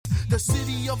the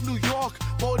city of New York,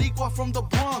 Boricua from the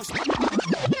Bronx.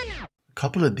 A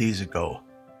couple of days ago,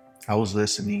 I was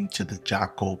listening to the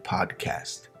Jocko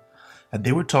podcast, and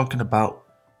they were talking about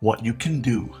what you can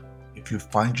do if you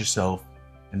find yourself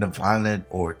in a violent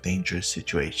or dangerous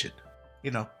situation.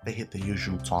 You know, they hit the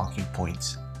usual talking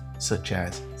points, such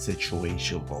as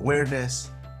situational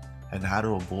awareness and how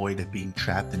to avoid being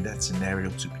trapped in that scenario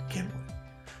to begin with.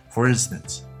 For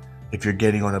instance, if you're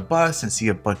getting on a bus and see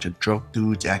a bunch of drunk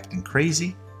dudes acting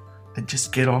crazy, then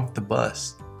just get off the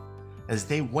bus. As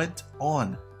they went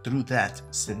on through that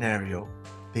scenario,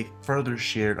 they further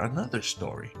shared another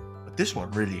story, but this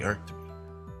one really irked me.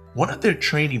 One of their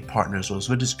training partners was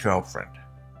with his girlfriend,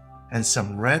 and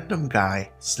some random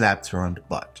guy slapped her on the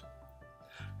butt.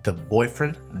 The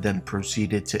boyfriend then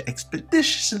proceeded to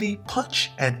expeditiously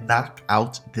punch and knock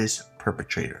out this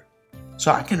perpetrator.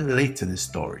 So I can relate to this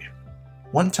story.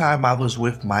 One time I was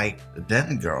with my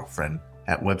then girlfriend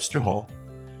at Webster Hall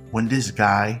when this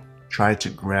guy tried to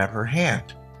grab her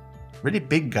hand. Really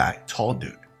big guy, tall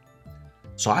dude.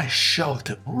 So I shoved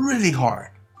him really hard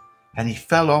and he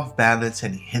fell off balance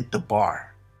and he hit the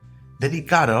bar. Then he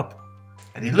got up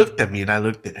and he looked at me and I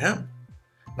looked at him.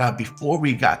 Now before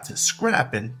we got to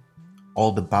scrapping,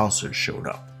 all the bouncers showed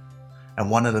up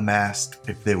and one of them asked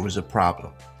if there was a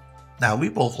problem. Now we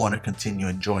both want to continue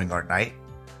enjoying our night.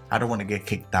 I don't want to get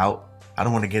kicked out. I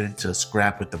don't want to get into a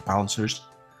scrap with the bouncers.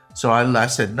 So I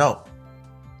said no.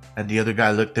 And the other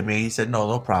guy looked at me and he said,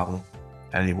 no problem.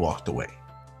 And he walked away.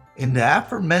 In the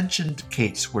aforementioned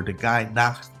case where the guy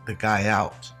knocked the guy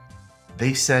out,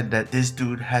 they said that this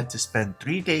dude had to spend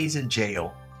 3 days in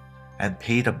jail and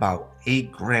paid about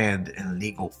 $8,000 in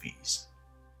legal fees.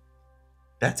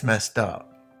 That's messed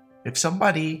up. If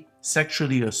somebody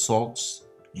sexually assaults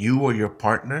you or your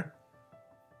partner,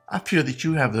 I feel that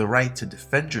you have the right to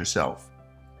defend yourself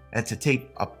and to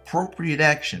take appropriate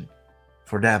action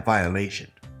for that violation.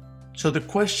 So the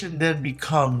question then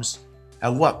becomes,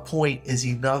 at what point is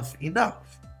enough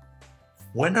enough?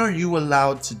 When are you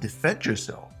allowed to defend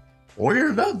yourself or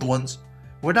your loved ones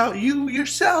without you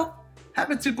yourself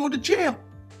having to go to jail?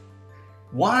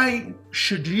 Why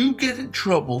should you get in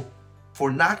trouble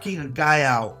for knocking a guy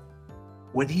out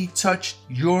when he touched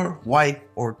your wife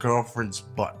or girlfriend's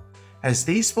butt? As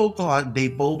they spoke on, they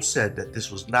both said that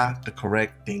this was not the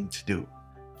correct thing to do.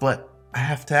 But I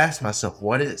have to ask myself,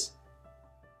 what is?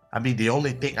 I mean, the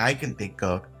only thing I can think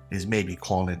of is maybe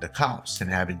calling the cops and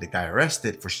having the guy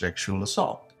arrested for sexual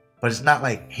assault. But it's not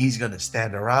like he's going to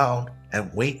stand around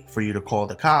and wait for you to call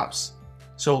the cops.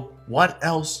 So what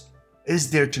else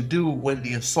is there to do when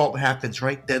the assault happens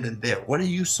right then and there? What are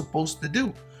you supposed to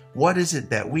do? What is it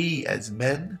that we as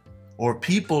men or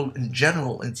people in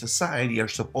general in society are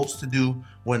supposed to do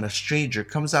when a stranger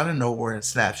comes out of nowhere and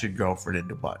slaps your girlfriend in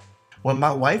the butt? When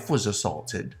my wife was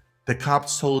assaulted, the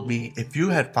cops told me if you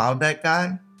had found that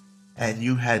guy and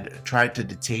you had tried to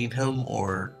detain him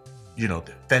or,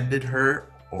 defended her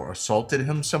or assaulted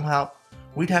him somehow,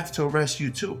 we'd have to arrest you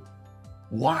too.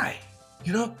 Why?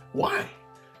 Why?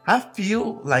 I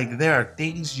feel like there are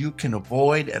things you can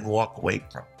avoid and walk away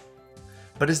from.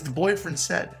 But as the boyfriend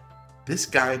said, this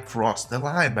guy crossed the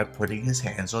line by putting his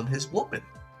hands on his woman.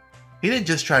 He didn't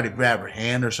just try to grab her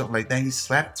hand or something like that. He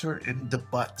slapped her in the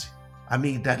butt. I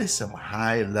mean, that is some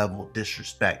high-level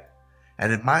disrespect.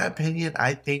 And in my opinion,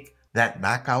 I think that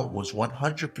knockout was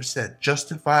 100%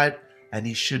 justified and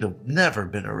he should have never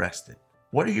been arrested.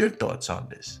 What are your thoughts on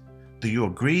this? Do you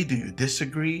agree? Do you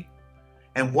disagree?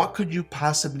 And what could you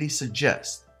possibly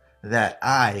suggest that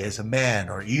I, as a man,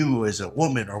 or you as a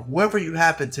woman, or whoever you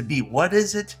happen to be, what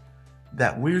is it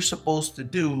that we're supposed to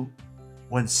do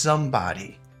when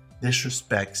somebody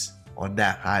disrespects on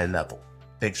that high level?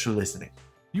 Thanks for listening.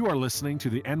 You are listening to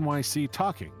the NYC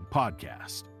Talking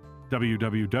podcast.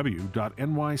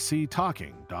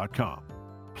 www.nyctalking.com.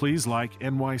 Please like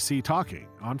NYC Talking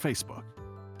on Facebook.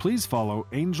 Please follow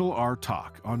Angel R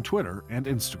Talk on Twitter and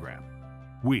Instagram.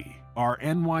 We are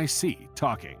NYC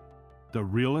Talking, the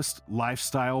realest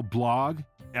lifestyle blog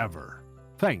ever.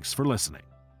 Thanks for listening.